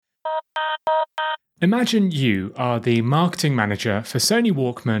Imagine you are the marketing manager for Sony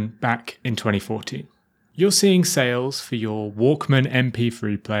Walkman back in 2014. You're seeing sales for your Walkman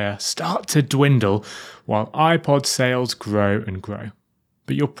MP3 player start to dwindle while iPod sales grow and grow.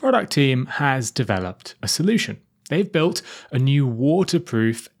 But your product team has developed a solution. They've built a new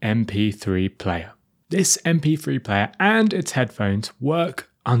waterproof MP3 player. This MP3 player and its headphones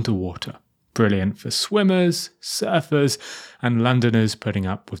work underwater. Brilliant for swimmers, surfers, and Londoners putting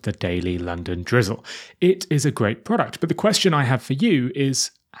up with the daily London drizzle. It is a great product, but the question I have for you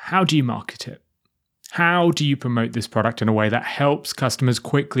is, how do you market it? How do you promote this product in a way that helps customers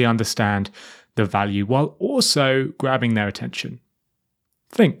quickly understand the value while also grabbing their attention?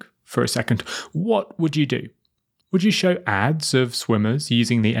 Think for a second. What would you do? Would you show ads of swimmers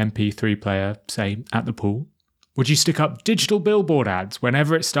using the MP3 player, say, at the pool? Would you stick up digital billboard ads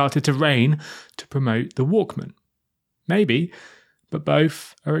whenever it started to rain to promote the Walkman? Maybe, but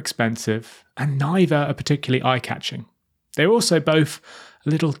both are expensive and neither are particularly eye-catching. They're also both a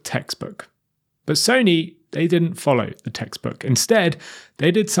little textbook. But Sony, they didn't follow the textbook. Instead,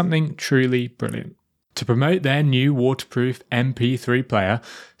 they did something truly brilliant. To promote their new waterproof MP3 player,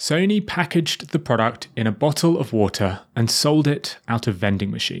 Sony packaged the product in a bottle of water and sold it out of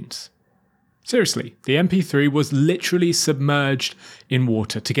vending machines. Seriously, the MP3 was literally submerged in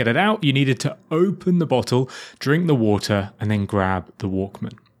water. To get it out, you needed to open the bottle, drink the water, and then grab the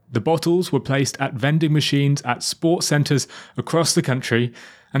Walkman. The bottles were placed at vending machines at sports centres across the country,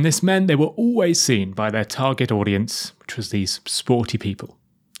 and this meant they were always seen by their target audience, which was these sporty people.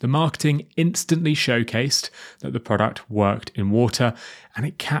 The marketing instantly showcased that the product worked in water, and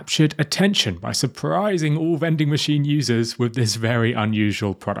it captured attention by surprising all vending machine users with this very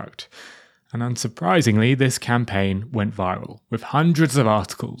unusual product. And unsurprisingly, this campaign went viral, with hundreds of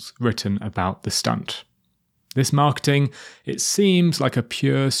articles written about the stunt. This marketing, it seems like a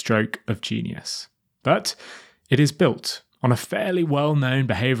pure stroke of genius. But it is built on a fairly well-known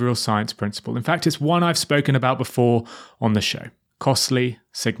behavioural science principle. In fact, it's one I've spoken about before on the show. Costly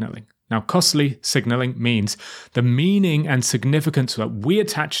signalling. Now, costly signalling means the meaning and significance that we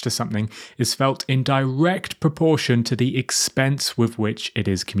attach to something is felt in direct proportion to the expense with which it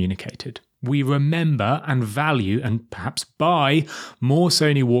is communicated. We remember and value and perhaps buy more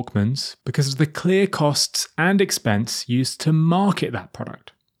Sony Walkmans because of the clear costs and expense used to market that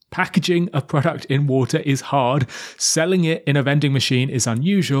product. Packaging a product in water is hard, selling it in a vending machine is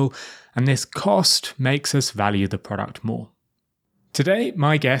unusual, and this cost makes us value the product more. Today,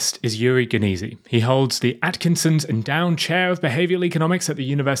 my guest is Uri Gneezy. He holds the Atkinson's Endowed Chair of Behavioral Economics at the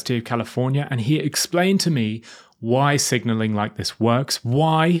University of California, and he explained to me why signaling like this works,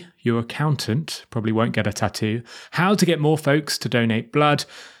 why your accountant probably won't get a tattoo, how to get more folks to donate blood,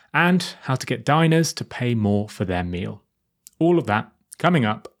 and how to get diners to pay more for their meal. All of that coming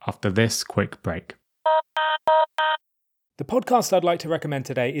up after this quick break. The podcast I'd like to recommend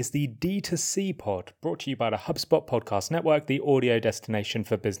today is the D2C Pod, brought to you by the HubSpot Podcast Network, the audio destination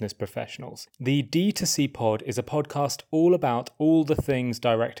for business professionals. The D2C Pod is a podcast all about all the things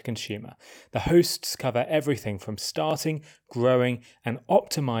direct-to-consumer. The hosts cover everything from starting, growing, and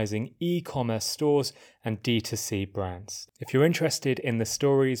optimizing e-commerce stores and D2C brands. If you're interested in the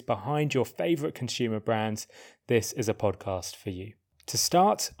stories behind your favorite consumer brands, this is a podcast for you. To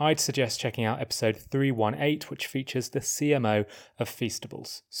start, I'd suggest checking out episode 318, which features the CMO of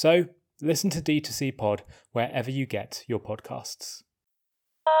Feastables. So, listen to D2C Pod wherever you get your podcasts.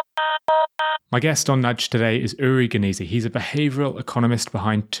 My guest on Nudge today is Uri Gneezy. He's a behavioral economist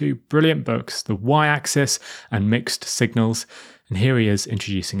behind two brilliant books, The Y-Axis and Mixed Signals, and here he is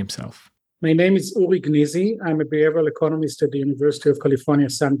introducing himself. My name is Uri Gneezy. I'm a behavioral economist at the University of California,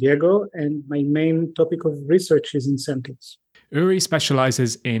 San Diego, and my main topic of research is incentives. Uri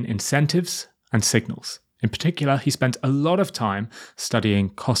specializes in incentives and signals. In particular, he spent a lot of time studying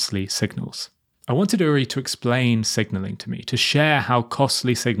costly signals. I wanted Uri to explain signaling to me, to share how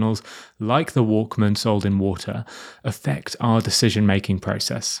costly signals, like the Walkman sold in water, affect our decision-making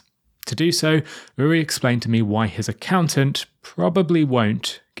process. To do so, Uri explained to me why his accountant probably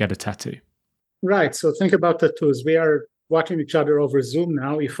won't get a tattoo. Right, so think about tattoos. We are watching each other over Zoom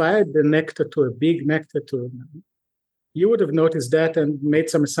now. If I had the neck tattoo, a big neck tattoo, you would have noticed that and made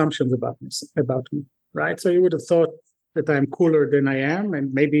some assumptions about me, right? So you would have thought that I'm cooler than I am,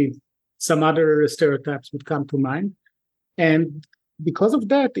 and maybe some other stereotypes would come to mind. And because of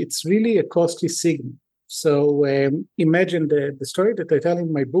that, it's really a costly signal. So imagine the story that I tell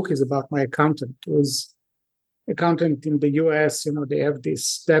in my book is about my accountant. It was accountant in the US, they have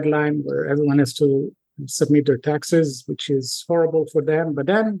this deadline where everyone has to submit their taxes, which is horrible for them, but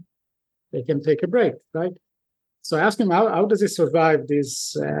then they can take a break, right? So I asked him, how does he survive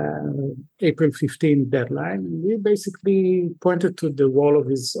this April 15 deadline? And he basically pointed to the wall of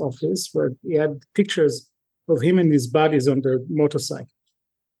his office where he had pictures of him and his buddies on the motorcycle.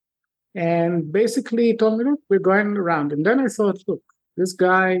 And basically he told me, look, we're going around. And then I thought, look, this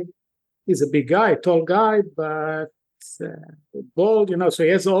guy is a big guy, tall guy, but bald, so he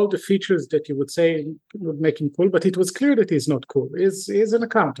has all the features that you would say would make him cool, but it was clear that he's not cool. He's an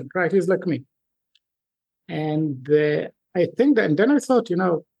accountant, right? He's like me. And I think that, and then I thought,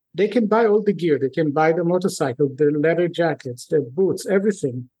 they can buy all the gear. They can buy the motorcycle, the leather jackets, the boots,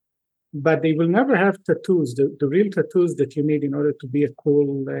 everything. But they will never have tattoos, the real tattoos that you need in order to be a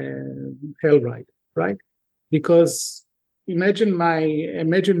cool hell rider, right? Because imagine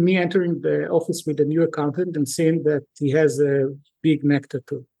me entering the office with a new accountant and seeing that he has a big neck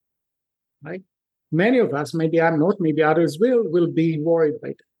tattoo, right? Many of us, maybe I'm not, maybe others will be worried by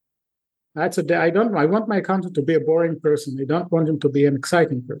that. I want my accountant to be a boring person. I don't want him to be an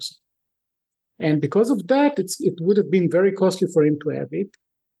exciting person. And because of that, it would have been very costly for him to have it.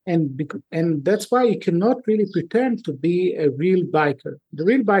 And that's why you cannot really pretend to be a real biker. The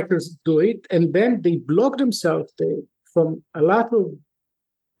real bikers do it, and then they block themselves from a lot of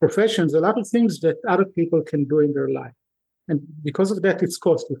professions, a lot of things that other people can do in their life. And because of that, it's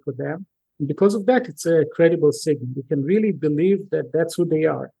costly for them. And because of that, it's a credible signal. You can really believe that that's who they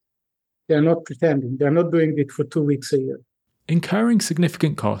are. They're not pretending. They're not doing it for 2 weeks a year. Incurring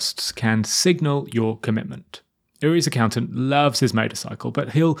significant costs can signal your commitment. Uri's accountant loves his motorcycle,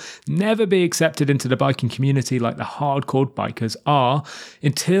 but he'll never be accepted into the biking community like the hardcore bikers are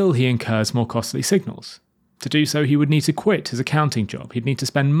until he incurs more costly signals. To do so, he would need to quit his accounting job. He'd need to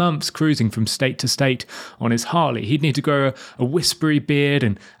spend months cruising from state to state on his Harley. He'd need to grow a whispery beard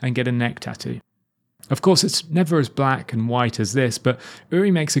and get a neck tattoo. Of course, it's never as black and white as this, but Uri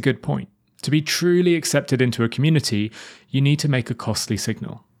makes a good point. To be truly accepted into a community, you need to make a costly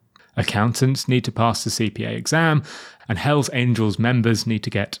signal. Accountants need to pass the CPA exam, and Hell's Angels members need to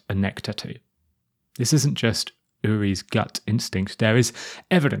get a neck tattoo. This isn't just Uri's gut instinct, there is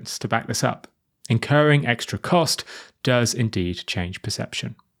evidence to back this up. Incurring extra cost does indeed change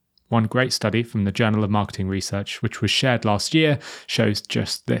perception. One great study from the Journal of Marketing Research, which was shared last year, shows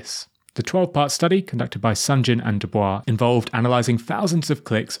just this. The 12-part study, conducted by Sungin and Dubois, involved analysing thousands of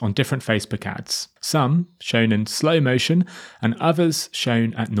clicks on different Facebook ads, some shown in slow motion and others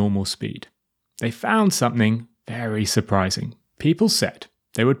shown at normal speed. They found something very surprising. People said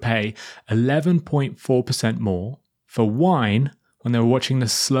they would pay 11.4% more for wine when they were watching the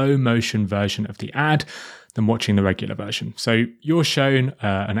slow motion version of the ad than watching the regular version. So you're shown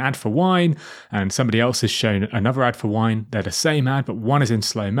an ad for wine and somebody else is shown another ad for wine. They're the same ad, but one is in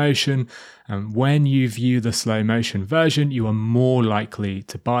slow motion. And when you view the slow motion version, you are more likely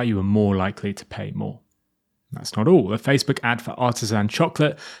to buy, you are more likely to pay more. That's not all. The Facebook ad for artisan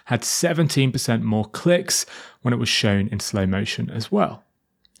chocolate had 17% more clicks when it was shown in slow motion as well.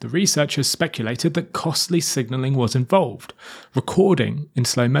 The researchers speculated that costly signalling was involved. Recording in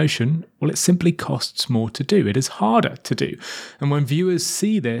slow motion, well, it simply costs more to do. It is harder to do. And when viewers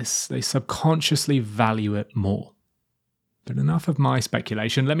see this, they subconsciously value it more. But enough of my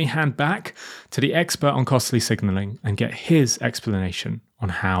speculation. Let me hand back to the expert on costly signalling and get his explanation on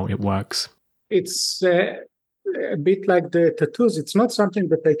how it works. It's a bit like the tattoos. It's not something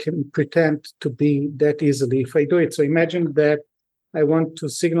that I can pretend to be that easily if I do it. So imagine that I want to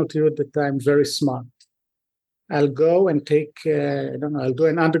signal to you that I'm very smart. I'll go and take, I'll do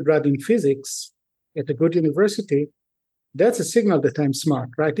an undergrad in physics at a good university. That's a signal that I'm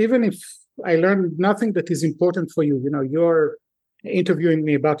smart, right? Even if I learned nothing that is important for you, you're interviewing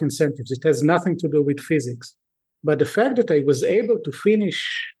me about incentives. It has nothing to do with physics. But the fact that I was able to finish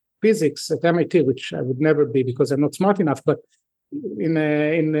physics at MIT, which I would never be because I'm not smart enough, but in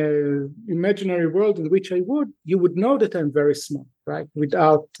an imaginary world in which you would know that I'm very smart, right?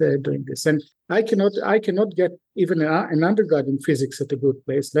 Without doing this. And I cannot get even an undergrad in physics at a good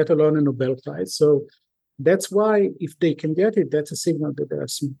place, let alone a Nobel Prize. So that's why if they can get it, that's a signal that they're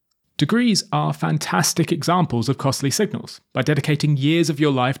smart. Degrees are fantastic examples of costly signals. By dedicating years of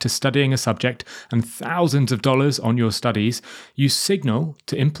your life to studying a subject and thousands of dollars on your studies, you signal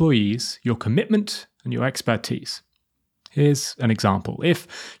to employees your commitment and your expertise. Here's an example.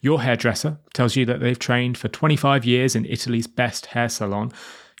 If your hairdresser tells you that they've trained for 25 years in Italy's best hair salon,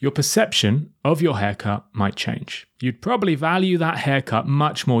 your perception of your haircut might change. You'd probably value that haircut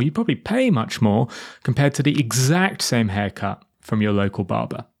much more. You'd probably pay much more compared to the exact same haircut from your local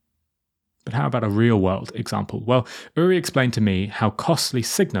barber. But how about a real-world example? Well, Uri explained to me how costly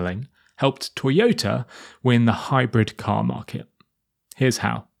signaling helped Toyota win the hybrid car market. Here's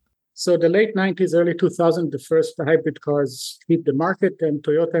how. So the late 90s, early 2000s, the first hybrid cars hit the market, and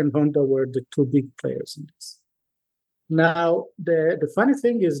Toyota and Honda were the two big players in this. Now, the funny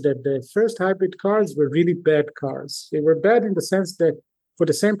thing is that the first hybrid cars were really bad cars. They were bad in the sense that for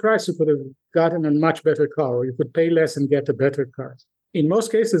the same price, you could have gotten a much better car, or you could pay less and get a better car. In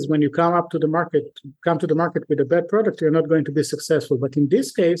most cases, when you come to the market with a bad product, you're not going to be successful. But in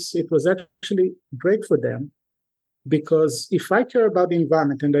this case, it was actually great for them, because if I care about the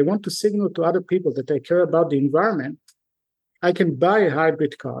environment and I want to signal to other people that I care about the environment, I can buy a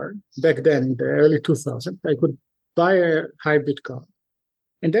hybrid car. Back then, in the early 2000s, I could buy a hybrid car.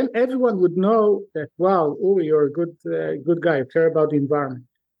 And then everyone would know that, wow, Uri, you're a good guy. You care about the environment.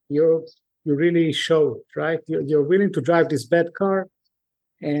 You really show it, right? You're willing to drive this bad car.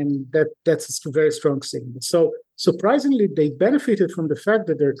 And that's a very strong signal. So surprisingly, they benefited from the fact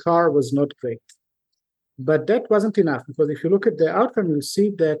that their car was not great. But that wasn't enough, because if you look at the outcome, you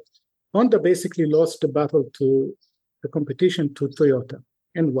see that Honda basically lost the battle to the competition to Toyota.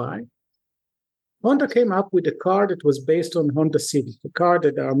 And why? Honda came up with a car that was based on Honda Civic, a car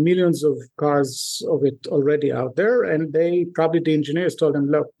that there are millions of cars of it already out there. And the engineers told them,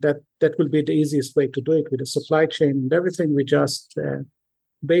 look, that will be the easiest way to do it with the supply chain and everything. We just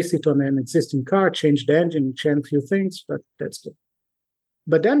base it on an existing car, change the engine, change a few things, but that's good.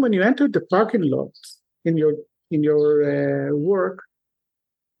 But then when you enter the parking lot in your work,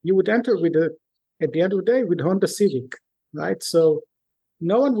 you would enter at the end of the day with Honda Civic, right? So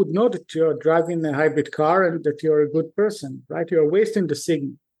no one would know that you're driving a hybrid car and that you're a good person, right? You're wasting the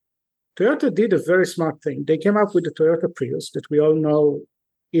signal. Toyota did a very smart thing. They came up with the Toyota Prius that we all know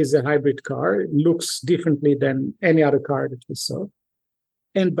is a hybrid car. It looks differently than any other car that we saw.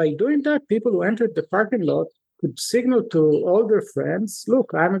 And by doing that, people who entered the parking lot could signal to all their friends,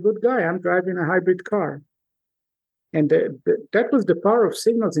 look, I'm a good guy. I'm driving a hybrid car. And that was the power of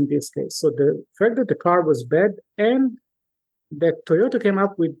signals in this case. So the fact that the car was bad and that Toyota came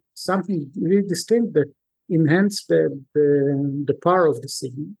up with something really distinct that enhanced the power of the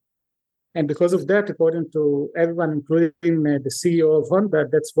signal. And because of that, according to everyone, including the CEO of Honda,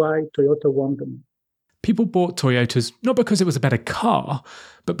 that's why Toyota won them. People bought Toyotas not because it was a better car,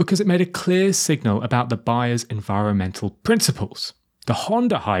 but because it made a clear signal about the buyer's environmental principles. The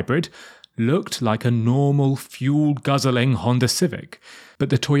Honda hybrid looked like a normal fuel-guzzling Honda Civic, but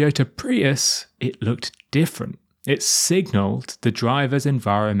the Toyota Prius, it looked different. It signaled the driver's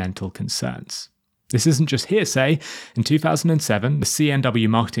environmental concerns. This isn't just hearsay. In 2007, the CNW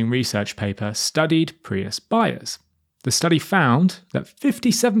marketing research paper studied Prius buyers. The study found that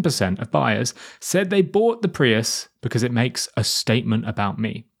 57% of buyers said they bought the Prius because it makes a statement about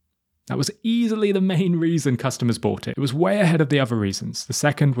me. That was easily the main reason customers bought it. It was way ahead of the other reasons. The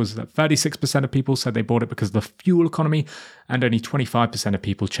second was that 36% of people said they bought it because of the fuel economy, and only 25% of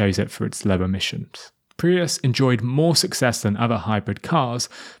people chose it for its low emissions. Prius enjoyed more success than other hybrid cars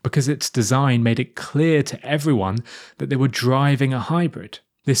because its design made it clear to everyone that they were driving a hybrid.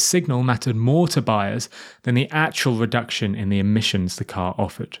 This signal mattered more to buyers than the actual reduction in the emissions the car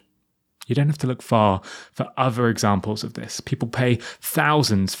offered. You don't have to look far for other examples of this. People pay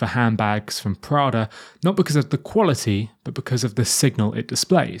thousands for handbags from Prada, not because of the quality, but because of the signal it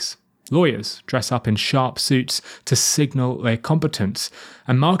displays. Lawyers dress up in sharp suits to signal their competence,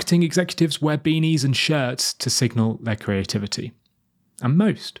 and marketing executives wear beanies and shirts to signal their creativity. And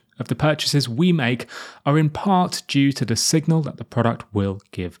most of the purchases we make are in part due to the signal that the product will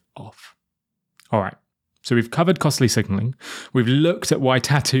give off. All right, so we've covered costly signaling. We've looked at why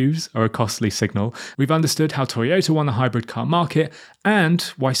tattoos are a costly signal. We've understood how Toyota won the hybrid car market and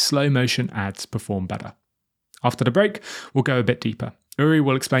why slow motion ads perform better. After the break, we'll go a bit deeper. Uri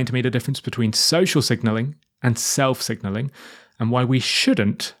will explain to me the difference between social signaling and self-signaling and why we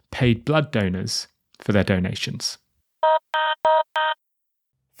shouldn't pay blood donors for their donations.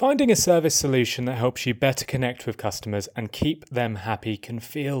 Finding a service solution that helps you better connect with customers and keep them happy can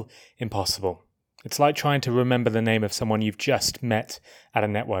feel impossible. It's like trying to remember the name of someone you've just met at a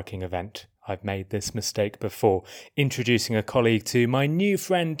networking event. I've made this mistake before, introducing a colleague to my new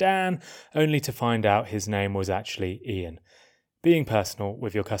friend Dan, only to find out his name was actually Ian. Being personal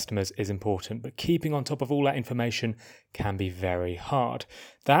with your customers is important, but keeping on top of all that information can be very hard.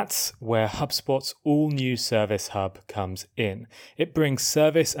 That's where HubSpot's all-new Service Hub comes in. It brings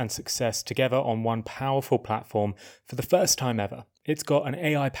service and success together on one powerful platform for the first time ever. It's got an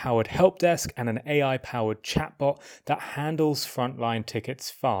AI-powered help desk and an AI-powered chatbot that handles frontline tickets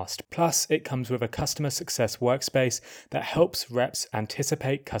fast. Plus, it comes with a customer success workspace that helps reps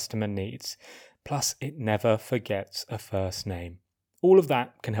anticipate customer needs. Plus, it never forgets a first name. All of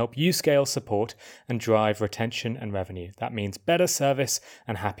that can help you scale support and drive retention and revenue. That means better service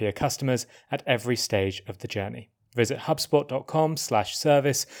and happier customers at every stage of the journey. Visit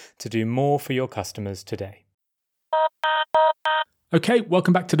hubspot.com/service to do more for your customers today. Okay,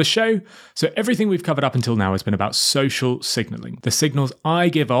 welcome back to the show. So everything we've covered up until now has been about social signaling, the signals I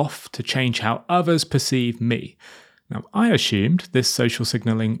give off to change how others perceive me. Now, I assumed this social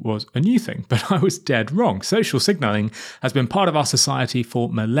signaling was a new thing, but I was dead wrong. Social signaling has been part of our society for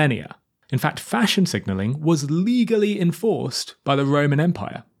millennia. In fact, fashion signaling was legally enforced by the Roman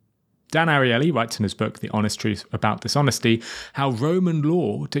Empire. Dan Ariely writes in his book, The Honest Truth About Dishonesty, how Roman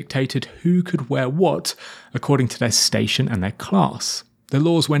law dictated who could wear what according to their station and their class. The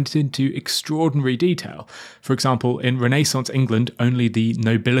laws went into extraordinary detail. For example, in Renaissance England, only the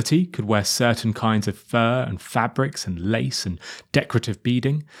nobility could wear certain kinds of fur and fabrics and lace and decorative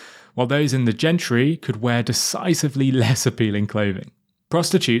beading, while those in the gentry could wear decisively less appealing clothing.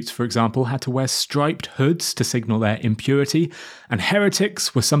 Prostitutes, for example, had to wear striped hoods to signal their impurity, and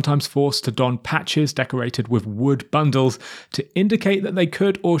heretics were sometimes forced to don patches decorated with wood bundles to indicate that they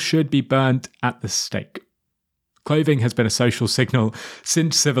could or should be burned at the stake. Clothing has been a social signal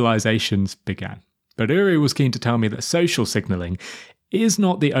since civilizations began. But Uri was keen to tell me that social signaling is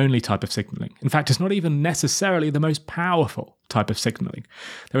not the only type of signaling. In fact, it's not even necessarily the most powerful type of signaling.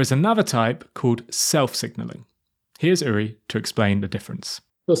 There is another type called self-signaling. Here's Uri to explain the difference.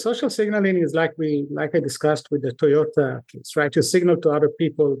 So social signaling is like I discussed with the Toyota case, right? You signal to other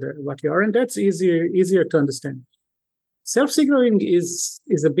people what you are, and that's easier to understand. Self-signaling is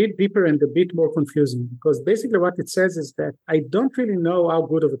a bit deeper and a bit more confusing, because basically what it says is that I don't really know how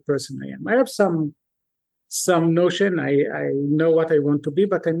good of a person I am. I have some notion, I know what I want to be,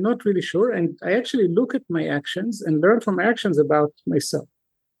 but I'm not really sure. And I actually look at my actions and learn from my actions about myself,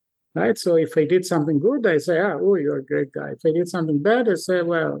 right? So if I did something good, I say, you're a great guy. If I did something bad, I say,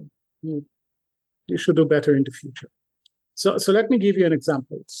 well, you should do better in the future. So let me give you an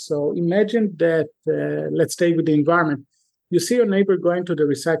example. So imagine that, let's stay with the environment. You see your neighbor going to the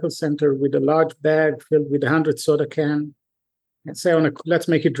recycle center with a large bag filled with 100 soda cans, and say, let's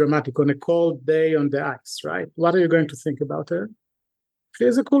make it dramatic, on a cold day on the ice, right? What are you going to think about her?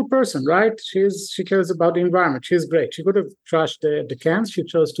 She's a cool person, right? She cares about the environment. She's great. She could have trashed the cans. She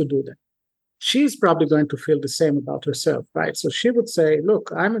chose to do that. She's probably going to feel the same about herself, right? So she would say,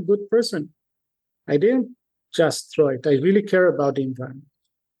 look, I'm a good person. I didn't just throw it. I really care about the environment.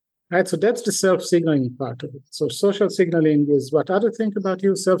 Right, so that's the self-signaling part of it. So social signaling is what others think about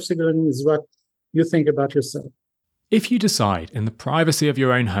you. Self-signaling is what you think about yourself. If you decide in the privacy of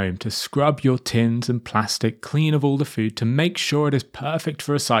your own home to scrub your tins and plastic clean of all the food to make sure it is perfect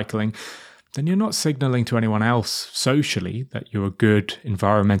for recycling, then you're not signaling to anyone else socially that you're a good,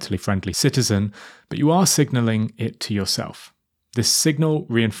 environmentally friendly citizen, but you are signaling it to yourself. This signal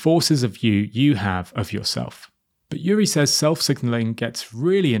reinforces a view you have of yourself. But Uri says self-signaling gets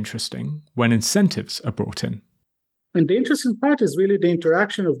really interesting when incentives are brought in. And the interesting part is really the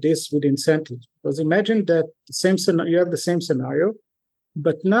interaction of this with incentives. Because imagine that you have the same scenario,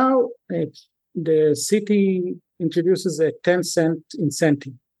 but now the city introduces a 10-cent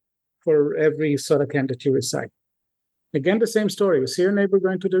incentive for every soda can that you recycle. Again, the same story. You see your neighbor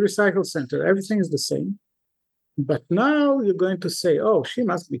going to the recycle center. Everything is the same. But now you're going to say, she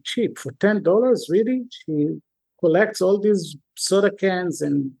must be cheap. For $10, really? She collects all these soda cans,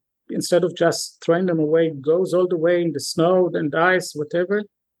 and instead of just throwing them away, goes all the way in the snow and ice, whatever.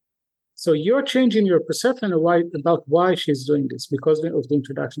 So you're changing your perception about why she's doing this because of the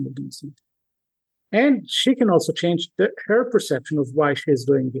introduction of the incentive. And she can also change her perception of why she's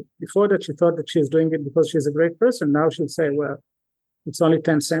doing it. Before that, she thought that she's doing it because she's a great person. Now she'll say, well, it's only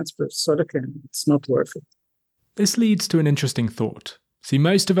 10 cents per soda can. It's not worth it. This leads to an interesting thought. See,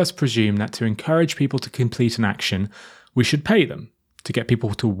 most of us presume that to encourage people to complete an action, we should pay them. To get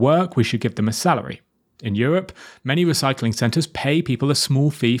people to work, we should give them a salary. In Europe, many recycling centres pay people a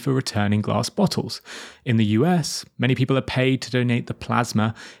small fee for returning glass bottles. In the US, many people are paid to donate the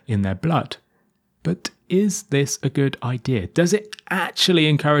plasma in their blood. But is this a good idea? Does it actually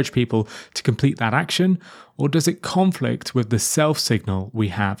encourage people to complete that action, or does it conflict with the self-signal we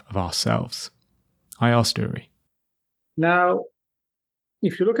have of ourselves? I asked Uri. Now,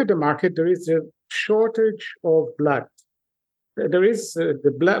 if you look at the market, there is a shortage of blood. There is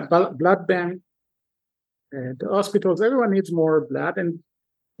the blood bank, the hospitals, everyone needs more blood, and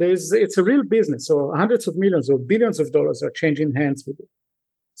it's a real business. So hundreds of millions or billions of dollars are changing hands with it.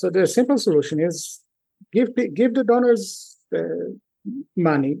 So the simple solution is give the donors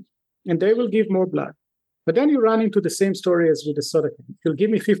money, and they will give more blood. But then you run into the same story as with the soda can. If you'll give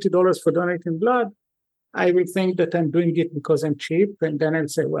me $50 for donating blood, I will think that I'm doing it because I'm cheap. And then I'll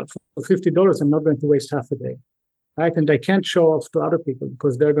say, well, for $50, I'm not going to waste half a day. Right? And I can't show off to other people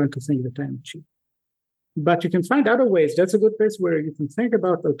because they're going to think that I'm cheap. But you can find other ways. That's a good place where you can think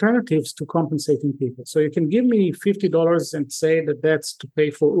about alternatives to compensating people. So you can give me $50 and say that that's to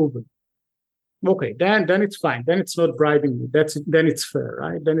pay for Uber. Okay, then it's fine. Then it's not bribing me. Then it's fair,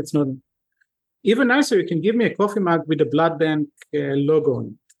 right? Then it's not. Even nicer, you can give me a coffee mug with a blood bank logo on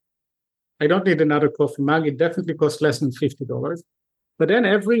it. I don't need another coffee mug. It definitely costs less than $50. But then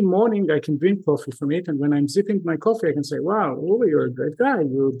every morning I can drink coffee from it. And when I'm sipping my coffee, I can say, wow, Uwe, you're a great guy.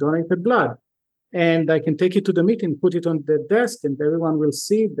 You donated blood. And I can take it to the meeting, put it on the desk, and everyone will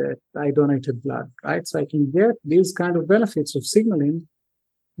see that I donated blood, right? So I can get these kind of benefits of signaling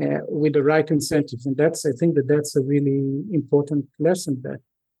with the right incentives. And I think that's a really important lesson, that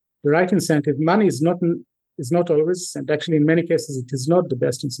the right incentive, money is not always, and actually in many cases, it is not the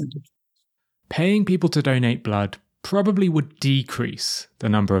best incentive. Paying people to donate blood probably would decrease the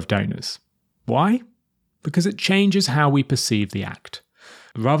number of donors. Why? Because it changes how we perceive the act.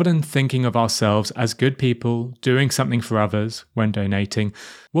 Rather than thinking of ourselves as good people doing something for others when donating,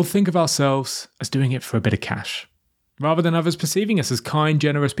 we'll think of ourselves as doing it for a bit of cash. Rather than others perceiving us as kind,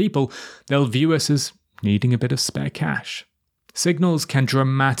 generous people, they'll view us as needing a bit of spare cash. Signals can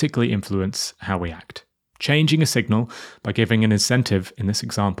dramatically influence how we act. Changing a signal by giving an incentive, in this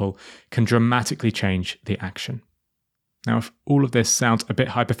example, can dramatically change the action. Now, if all of this sounds a bit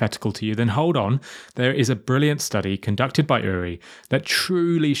hypothetical to you, then hold on. There is a brilliant study conducted by Uri that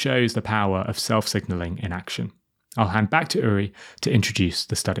truly shows the power of self-signaling in action. I'll hand back to Uri to introduce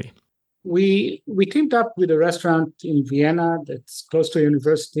the study. We teamed up with a restaurant in Vienna that's close to a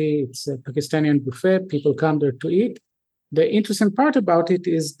university. It's a Pakistani buffet. People come there to eat. The interesting part about it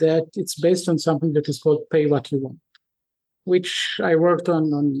is that it's based on something that is called pay what you want, which I worked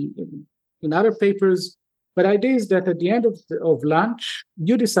on in other papers. But the idea is that at the end of lunch,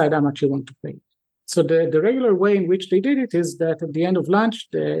 you decide how much you want to pay. So the regular way in which they did it is that at the end of lunch,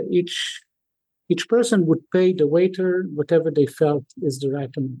 each person would pay the waiter whatever they felt is the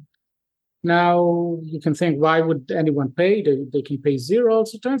right amount. Now, you can think, why would anyone pay? They can pay zero.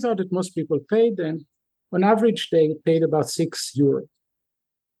 So it turns out that most people paid, and on average, they paid about €6,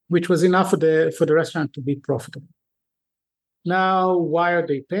 which was enough for the restaurant to be profitable. Now, why are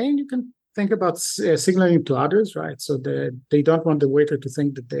they paying? You can think about signaling to others, right? So they don't want the waiter to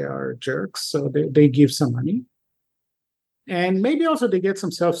think that they are jerks, so they give some money. And maybe also they get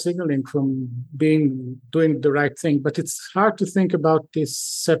some self-signaling from doing the right thing, but it's hard to think about this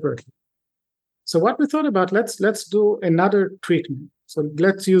separately. So what we thought about, let's do another treatment. So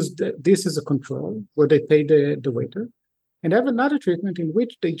let's use this as a control where they pay the waiter, and have another treatment in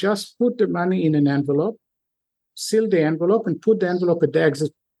which they just put the money in an envelope, seal the envelope, and put the envelope at the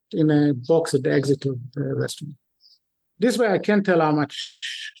exit, in a box at the exit of the restaurant. This way I can tell how much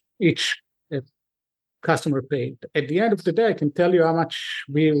each customer paid. At the end of the day, I can tell you how much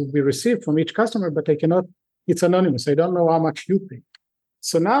we received from each customer, but I cannot, it's anonymous. I don't know how much you paid.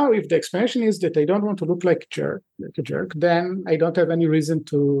 So now if the explanation is that I don't want to look like a jerk, then I don't have any reason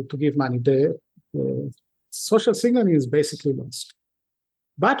to give money. The social signaling is basically lost.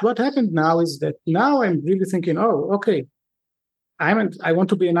 But what happened now is that now I'm really thinking, oh, okay, I want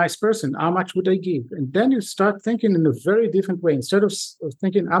to be a nice person. How much would I give? And then you start thinking in a very different way. Instead of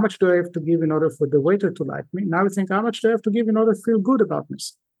thinking, how much do I have to give in order for the waiter to like me? Now you think, how much do I have to give in order to feel good about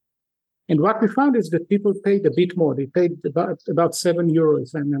myself? And what we found is that people paid a bit more. They paid about €7,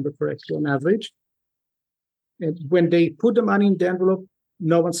 if I remember correctly, on average. And when they put the money in the envelope,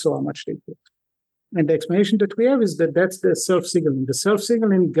 no one saw how much they put. And the explanation that we have is that that's the self-signaling. The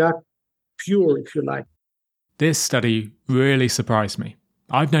self-signaling got pure, if you like. This study really surprised me.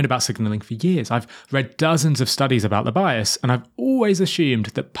 I've known about signaling for years. I've read dozens of studies about the bias, and I've always assumed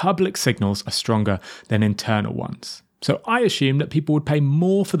that public signals are stronger than internal ones. So I assumed that people would pay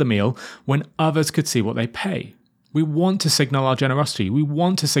more for the meal when others could see what they pay. We want to signal our generosity. We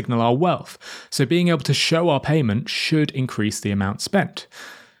want to signal our wealth. So being able to show our payment should increase the amount spent.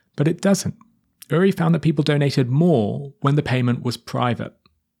 But it doesn't. Uri found that people donated more when the payment was private.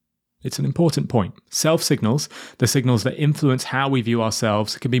 It's an important point. Self-signals, the signals that influence how we view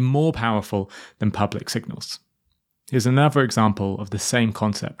ourselves, can be more powerful than public signals. Here's another example of the same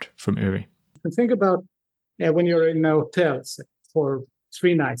concept from Uri. Think about when you're in a hotel for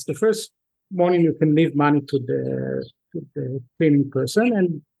 3 nights. The first morning you can leave money to the cleaning person,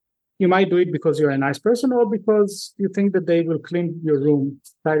 and you might do it because you're a nice person or because you think that they will clean your room,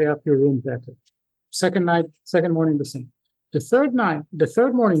 tidy up your room better. Second morning, the same. The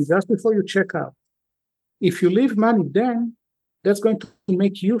third morning, just before you check out, if you leave money then, that's going to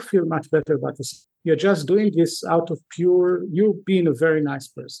make you feel much better about this. You're just doing this out of pure, you being a very nice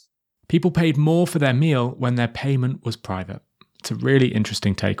person. People paid more for their meal when their payment was private. It's a really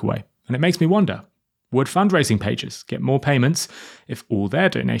interesting takeaway. And it makes me wonder, would fundraising pages get more payments if all their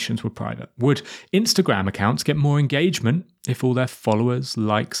donations were private? Would Instagram accounts get more engagement if all their followers,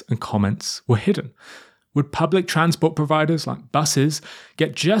 likes, and comments were hidden? Would public transport providers like buses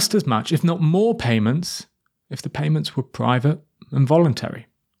get just as much, if not more, payments if the payments were private and voluntary?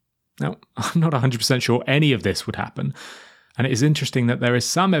 Now, I'm not 100% sure any of this would happen, and it is interesting that there is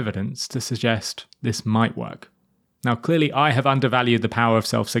some evidence to suggest this might work. Now, clearly, I have undervalued the power of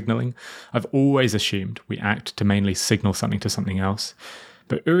self-signaling. I've always assumed we act to mainly signal something to something else,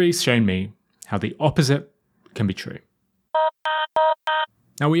 but Uri's shown me how the opposite can be true.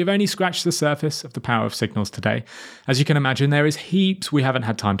 Now, we have only scratched the surface of the power of signals today. As you can imagine, there is heaps we haven't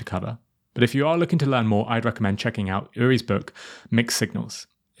had time to cover. But if you are looking to learn more, I'd recommend checking out Uri's book, Mixed Signals.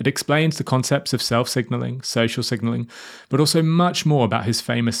 It explains the concepts of self-signaling, social signaling, but also much more about his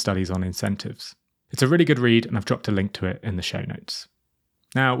famous studies on incentives. It's a really good read, and I've dropped a link to it in the show notes.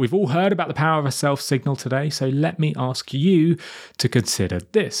 Now, we've all heard about the power of a self-signal today, so let me ask you to consider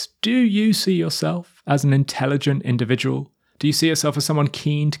this. Do you see yourself as an intelligent individual? Do you see yourself as someone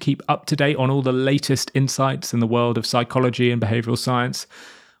keen to keep up to date on all the latest insights in the world of psychology and behavioral science?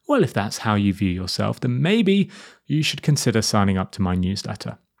 Well, if that's how you view yourself, then maybe you should consider signing up to my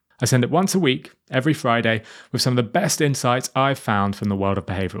newsletter. I send it once a week, every Friday, with some of the best insights I've found from the world of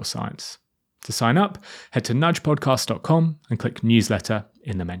behavioral science. To sign up, head to nudgepodcast.com and click newsletter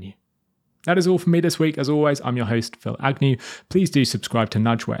in the menu. That is all from me this week. As always, I'm your host, Phil Agnew. Please do subscribe to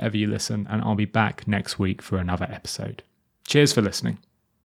Nudge wherever you listen, and I'll be back next week for another episode. Cheers for listening.